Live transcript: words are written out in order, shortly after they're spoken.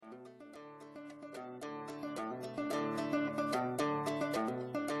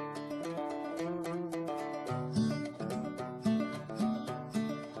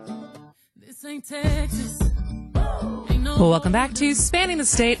Well, welcome back to Spanning the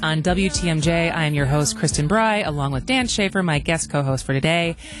State on WTMJ. I am your host, Kristen Bry, along with Dan Schaefer, my guest co-host for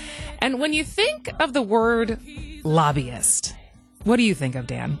today. And when you think of the word lobbyist, what do you think of,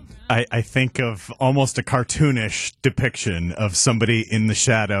 Dan? I think of almost a cartoonish depiction of somebody in the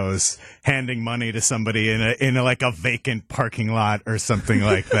shadows handing money to somebody in like a vacant parking lot or something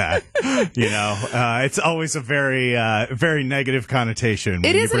like that. It's always a very negative connotation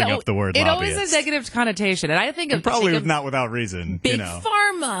when you bring up the word lobbyist. It always has a negative connotation, and I think of probably not without reason. Big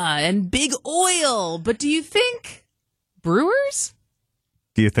pharma and big oil, but do you think brewers?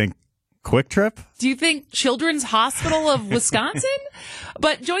 Do you think Quick Trip? Do you think Children's Hospital of Wisconsin?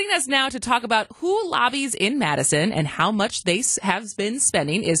 But joining us now to talk about who lobbies in Madison and how much they have been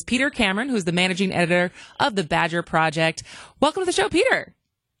spending is Peter Cameron, who's the managing editor of the Badger Project. Welcome to the show, Peter.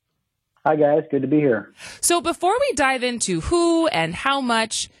 Hi, guys. Good to be here. So before we dive into who and how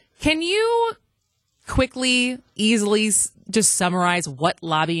much, can you quickly, easily just summarize what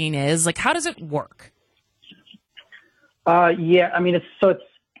lobbying is? Like, how does it work? It's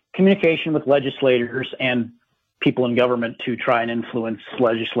communication with legislators and people in government to try and influence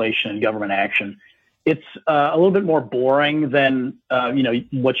legislation and government action. It's a little bit more boring than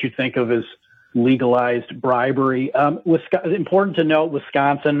what you think of as legalized bribery. Important to note,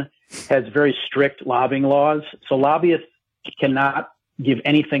 Wisconsin has very strict lobbying laws, so lobbyists cannot give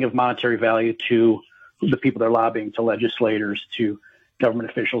anything of monetary value to the people they're lobbying, to legislators, to government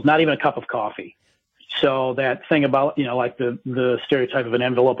officials, not even a cup of coffee. So that thing about, like the stereotype of an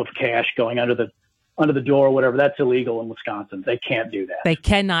envelope of cash going under the door or whatever, that's illegal in Wisconsin. They can't do that. They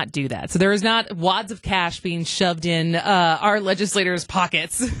cannot do that. So there is not wads of cash being shoved in our legislators'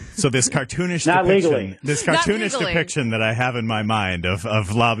 pockets. So this cartoonish depiction that I have in my mind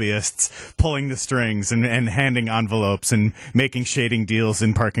of lobbyists pulling the strings and handing envelopes and making shading deals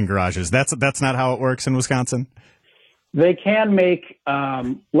in parking garages, that's not how it works in Wisconsin? They can make,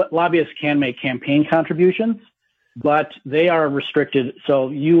 lobbyists can make campaign contributions, but they are restricted. So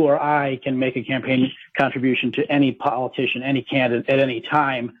you or I can make a campaign contribution to any politician, any candidate at any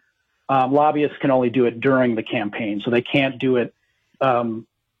time. Lobbyists can only do it during the campaign. So they can't do it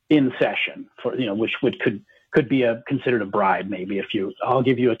in session, which could be considered a bribe. Maybe I'll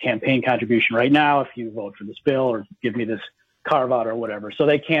give you a campaign contribution right now if you vote for this bill or give me this carve out or whatever. So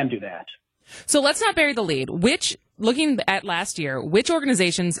they can do that. So let's not bury the lead. Looking at last year, which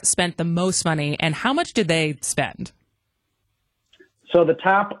organizations spent the most money and how much did they spend? So the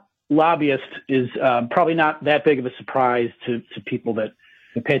top lobbyist is probably not that big of a surprise to people that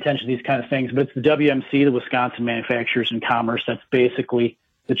pay attention to these kind of things, but it's the WMC, the Wisconsin Manufacturers and Commerce. That's basically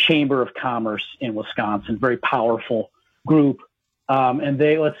the Chamber of Commerce in Wisconsin, very powerful group. And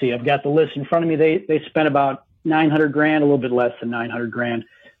let's see, I've got the list in front of me. They spent about $900,000, a little bit less than $900,000.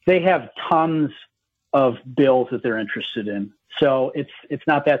 They have tons of bills that they're interested in. So it's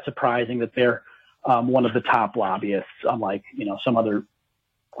not that surprising that they're one of the top lobbyists, unlike, some other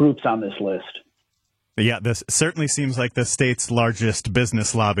groups on this list. Yeah, this certainly seems like the state's largest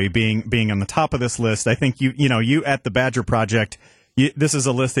business lobby being on the top of this list. I think you at the Badger Project, this is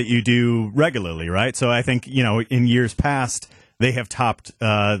a list that you do regularly, right? So I think, in years past, they have topped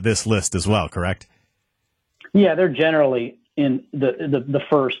this list as well, correct? Yeah, they're generally in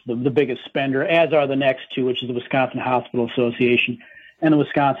the biggest spender, as are the next two, which is the Wisconsin Hospital Association and the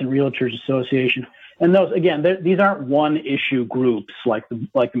Wisconsin Realtors Association. And those, again, these aren't one issue groups like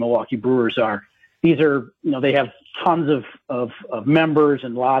the Milwaukee Brewers are. These are, they have tons of members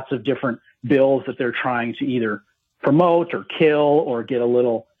and lots of different bills that they're trying to either promote or kill or get a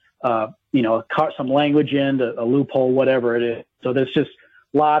little, some language in, a loophole, whatever it is. So there's just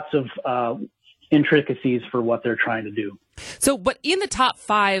lots of intricacies for what they're trying to do. So, but in the top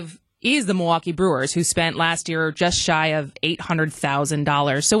five is the Milwaukee Brewers, who spent last year just shy of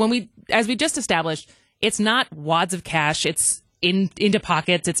 $800,000. So as we just established, it's not wads of cash. It's into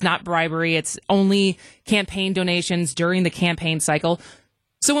pockets. It's not bribery. It's only campaign donations during the campaign cycle.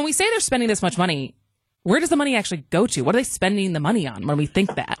 So when we say they're spending this much money, where does the money actually go to? What are they spending the money on when we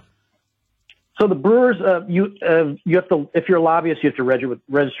think that? So the Brewers, you have to, if you're a lobbyist, you have to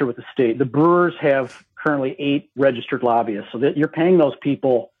register with the state. The Brewers have currently 8 registered lobbyists, so that you're paying those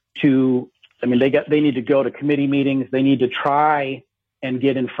people to. I mean, they need to go to committee meetings. They need to try and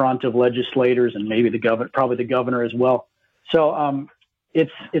get in front of legislators and maybe probably the governor as well. So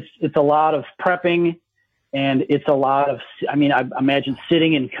it's a lot of prepping, and it's a lot of. I mean, I imagine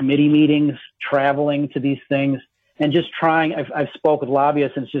sitting in committee meetings, traveling to these things, and just trying. I've spoke with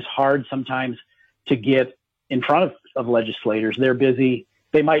lobbyists, and it's just hard sometimes to get in front of legislators. They're busy.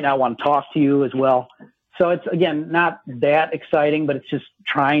 They might not want to talk to you as well. So it's, again, not that exciting, but it's just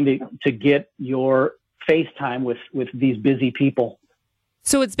trying to get your face time with these busy people.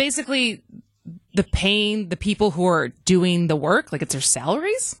 So it's basically the paying the people who are doing the work, like it's their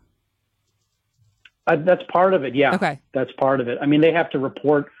salaries? That's part of it, yeah. Okay. That's part of it. I mean, they have to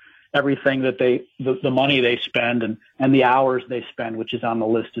report everything that the money they spend and the hours they spend, which is on the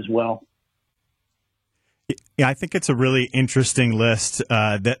list as well. Yeah, I think it's a really interesting list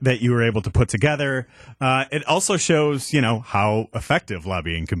that you were able to put together. It also shows, how effective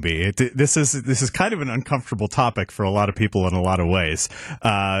lobbying can be. This is kind of an uncomfortable topic for a lot of people in a lot of ways,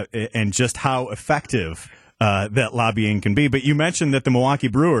 and just how effective that lobbying can be. But you mentioned that the Milwaukee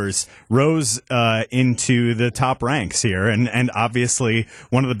Brewers rose into the top ranks here, and obviously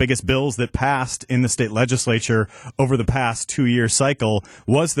one of the biggest bills that passed in the state legislature over the past 2-year cycle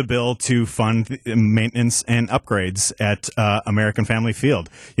was the bill to fund maintenance and upgrades at American Family Field.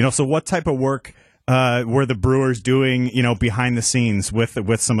 So what type of work were the Brewers doing, behind the scenes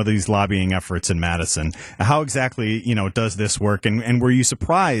with some of these lobbying efforts in Madison? How exactly, does this work? And were you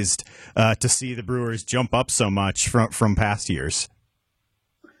surprised to see the Brewers jump up so much from past years?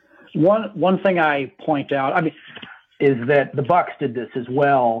 One thing I point out, is that the Bucks did this as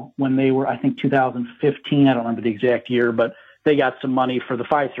well when they were, I think, 2015. I don't remember the exact year, but they got some money for the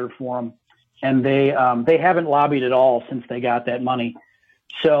Fiserv Forum, and they haven't lobbied at all since they got that money.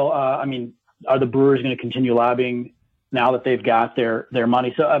 So, are the Brewers going to continue lobbying now that they've got their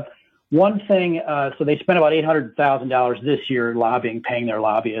money? So one thing, so they spent about $800,000 this year lobbying, paying their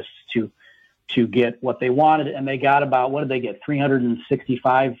lobbyists to get what they wanted, and they got about, what did they get,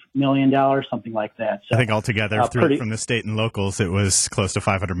 $365 million, something like that. So, I think altogether from the state and locals, it was close to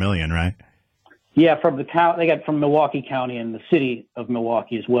 $500 million, right? Yeah, from the county, they got from Milwaukee County and the city of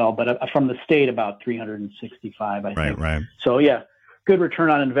Milwaukee as well, but from the state about 365, I think. Right. So yeah, good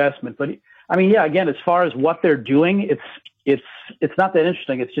return on investment, but. Again, as far as what they're doing, it's not that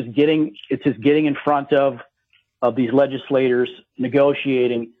interesting. It's just getting in front of these legislators,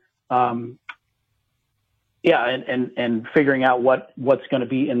 negotiating, and figuring out what's going to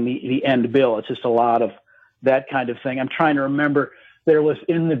be in the end bill. It's just a lot of that kind of thing. I'm trying to remember, there was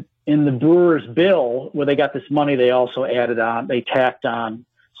in the Brewers bill where they got this money, they also they tacked on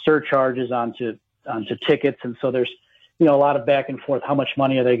surcharges onto tickets, and so there's a lot of back and forth. How much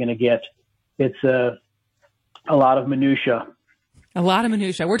money are they going to get? It's a lot of minutia. A lot of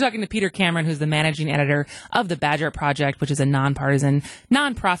minutia. We're talking to Peter Cameron, who's the managing editor of the Badger Project, which is a nonpartisan,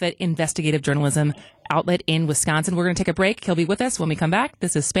 nonprofit investigative journalism outlet in Wisconsin. We're going to take a break. He'll be with us when we come back.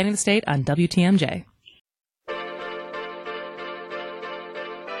 This is Spanning the State on WTMJ.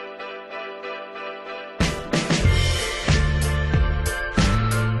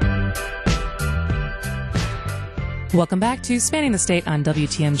 Welcome back to Spanning the State on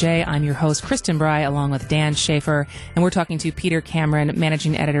WTMJ. I'm your host, Kristen Bry, along with Dan Schaefer, and we're talking to Peter Cameron,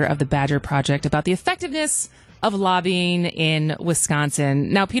 managing editor of the Badger Project, about the effectiveness of lobbying in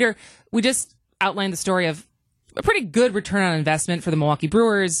Wisconsin. Now, Peter, we just outlined the story of a pretty good return on investment for the Milwaukee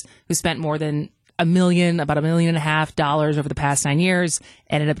Brewers, who spent more than about $1.5 million over the past 9 years,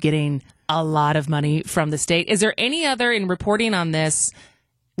 ended up getting a lot of money from the state. Is there any other, in reporting on this,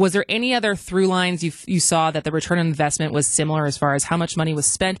 was there any other through lines you saw that the return on investment was similar as far as how much money was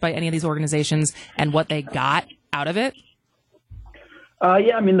spent by any of these organizations and what they got out of it?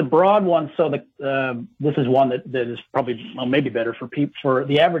 The broad one. So this is one that is probably maybe better for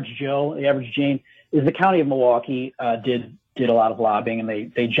the average Joe, the average Jane, is the county of Milwaukee did a lot of lobbying,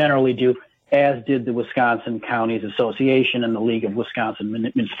 and they generally do, as did the Wisconsin Counties Association and the League of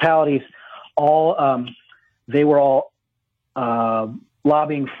Wisconsin Municipalities. They were all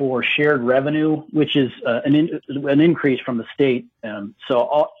lobbying for shared revenue, which is an increase from the state.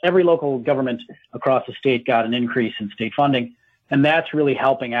 Every local government across the state got an increase in state funding, and that's really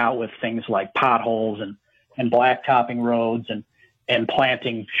helping out with things like potholes and blacktopping roads and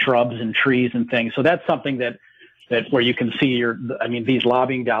planting shrubs and trees and things. So that's something that where you can see these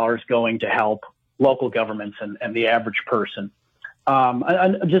lobbying dollars going to help local governments and the average person.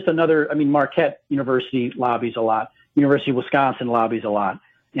 Marquette University lobbies a lot. University of Wisconsin lobbies a lot,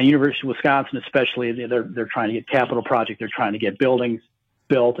 and University of Wisconsin especially. They're trying to get capital projects. They're trying to get buildings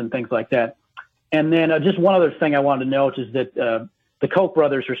built and things like that. And then just one other thing I wanted to note is that the Koch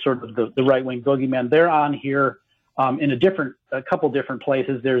brothers are sort of the right wing boogeymen. They're on here in a couple different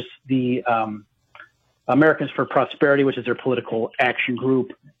places. There's the Americans for Prosperity, which is their political action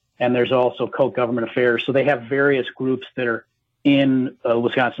group, and there's also Koch Government Affairs. So they have various groups that are in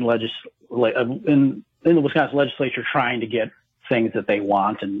Wisconsin in the Wisconsin legislature trying to get things that they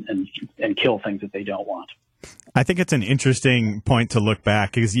want and kill things that they don't want. I think it's an interesting point to look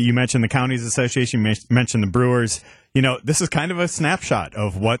back because you mentioned the Counties Association, you mentioned the Brewers. You know, this is kind of a snapshot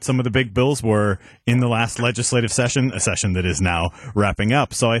of what some of the big bills were in the last legislative session, a session that is now wrapping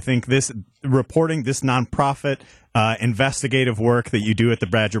up. So I think this reporting, this nonprofit investigative work that you do at the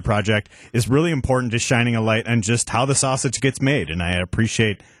Badger Project is really important, just shining a light on just how the sausage gets made. And I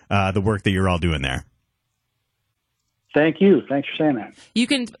appreciate the work that you're all doing there. Thank you. Thanks for saying that. You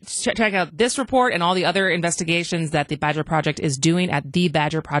can check out this report and all the other investigations that the Badger Project is doing at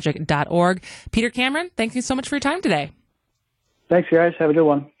thebadgerproject.org. Peter Cameron, thank you so much for your time today. Thanks, guys. Have a good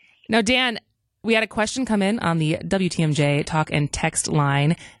one. Now, Dan, we had a question come in on the WTMJ talk and text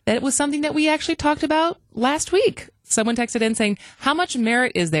line that it was something that we actually talked about last week. Someone texted in saying, how much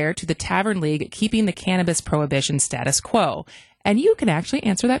merit is there to the Tavern League keeping the cannabis prohibition status quo? And you can actually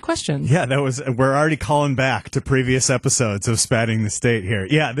answer that question. Yeah, we're already calling back to previous episodes of Spatting the State here.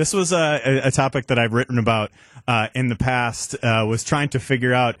 Yeah, this was a topic that I've written about in the past, was trying to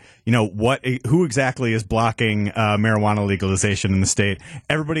figure out, you know, who exactly is blocking marijuana legalization in the state.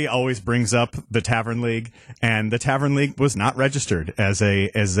 Everybody always brings up the Tavern League, and the Tavern League was not registered as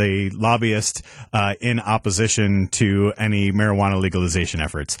a lobbyist in opposition to any marijuana legalization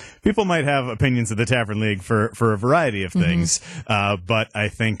efforts. People might have opinions of the Tavern League for a variety of things. But I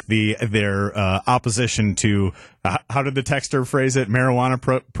think their opposition to how did the texter phrase it?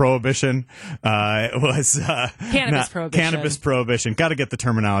 Marijuana prohibition was cannabis prohibition. Cannabis prohibition. Got to get the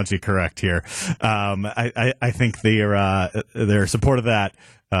terminology correct here. I think their support of that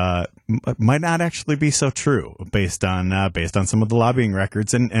might not actually be so true based on some of the lobbying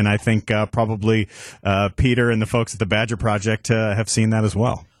records, and I think probably Peter and the folks at the Badger Project have seen that as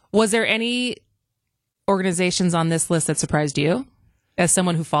well. Was there any organizations on this list that surprised you as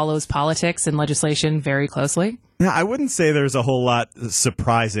someone who follows politics and legislation very closely? Yeah, I wouldn't say there's a whole lot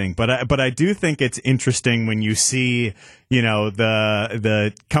surprising, but I do think it's interesting when you see, you know,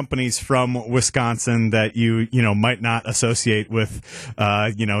 the companies from Wisconsin that you might not associate with,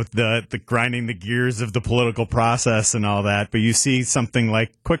 the grinding the gears of the political process and all that, but you see something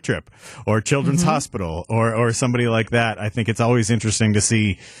like Quick Trip or Children's Hospital or somebody like that. I think it's always interesting to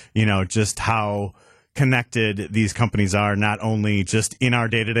see, you know, just how connected these companies are, not only just in our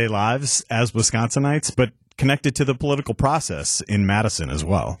day-to-day lives as Wisconsinites, but connected to the political process in Madison as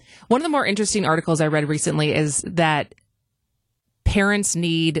well. One of the more interesting articles I read recently is that parents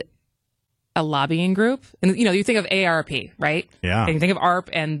need a lobbying group. And, you know, you think of AARP, right? Yeah. And you think of ARP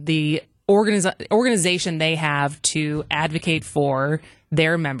and the organization they have to advocate for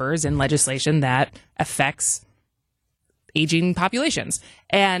their members in legislation that affects aging populations.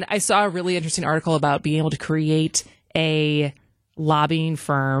 And I saw a really interesting article about being able to create a lobbying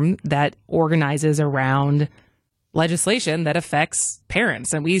firm that organizes around legislation that affects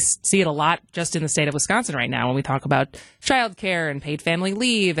parents. And we see it a lot just in the state of Wisconsin right now when we talk about childcare and paid family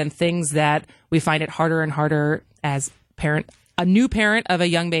leave and things that we find it harder and harder as a new parent of a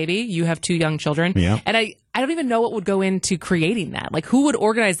young baby. You have 2 young children. Yeah. And I don't even know what would go into creating that. Like, who would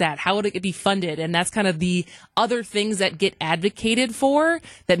organize that? How would it be funded? And that's kind of the other things that get advocated for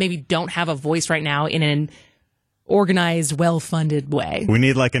that maybe don't have a voice right now in an organized, well-funded way. We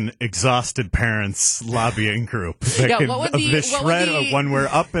need like an exhausted parents lobbying group. The shred of when we're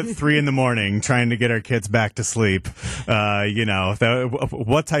up at 3 a.m. trying to get our kids back to sleep.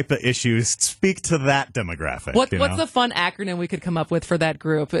 What type of issues speak to that demographic? What's the fun acronym we could come up with for that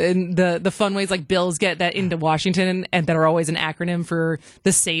group? And the fun ways like bills get that into Washington and that are always an acronym for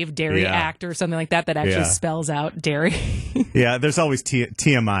the Save Dairy Act or something like that actually spells out dairy. Yeah, there's always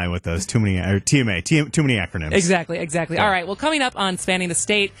TMI with those. Too many acronyms. Exactly. Yeah. All right. Well, coming up on Spanning the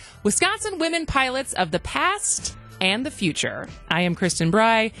State, Wisconsin women pilots of the past and the future. I am Kristen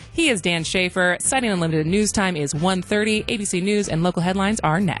Bry. He is Dan Schaefer. Citing Unlimited News Time is 1:30. ABC News and local headlines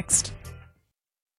are next.